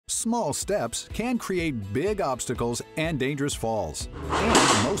small steps can create big obstacles and dangerous falls.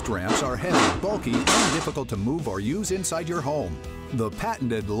 And most ramps are heavy, bulky, and difficult to move or use inside your home. The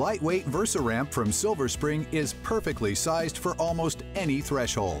patented lightweight VersaRamp from Silver Spring is perfectly sized for almost any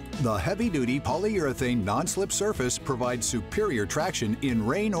threshold. The heavy-duty polyurethane non-slip surface provides superior traction in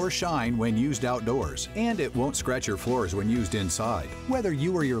rain or shine when used outdoors, and it won't scratch your floors when used inside. Whether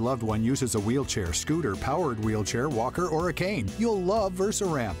you or your loved one uses a wheelchair, scooter, powered wheelchair, walker, or a cane, you'll love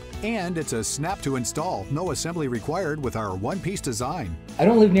VersaRamp. And it's a snap to install, no assembly required with our one-piece design. I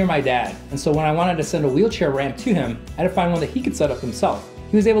don't live near my dad, and so when I wanted to send a wheelchair ramp to him, I had to find one that he could set up himself.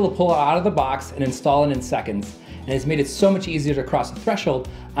 He was able to pull it out of the box and install it in seconds, and it's made it so much easier to cross the threshold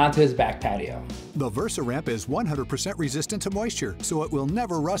onto his back patio. The VersaRamp is 100% resistant to moisture, so it will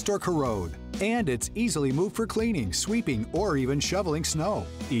never rust or corrode. And it's easily moved for cleaning, sweeping, or even shoveling snow.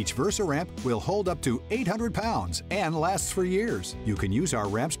 Each VersaRamp will hold up to 800 pounds and lasts for years. You can use our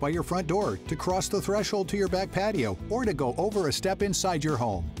ramps by your front door to cross the threshold to your back patio or to go over a step inside your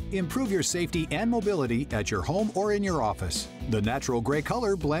home. Improve your safety and mobility at your home or in your office. The natural gray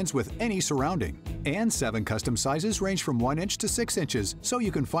color blends with any surrounding. And 7 custom sizes range from 1 inch to 6 inches, so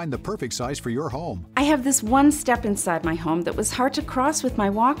you can find the perfect size for your home. I have this one step inside my home that was hard to cross with my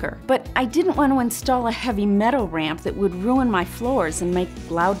walker, but I didn't want to install a heavy metal ramp that would ruin my floors and make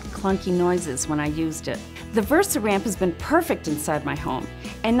loud, clunky noises when I used it. The VersaRamp has been perfect inside my home,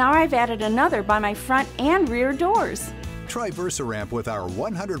 and now I've added another by my front and rear doors. Try VersaRamp with our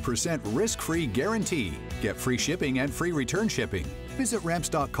 100% risk-free guarantee. Get free shipping and free return shipping. Visit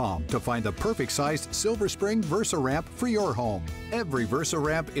ramps.com to find the perfect sized Silver Spring VersaRamp for your home. Every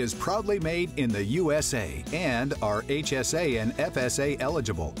VersaRamp is proudly made in the USA and are HSA and FSA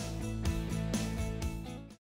eligible.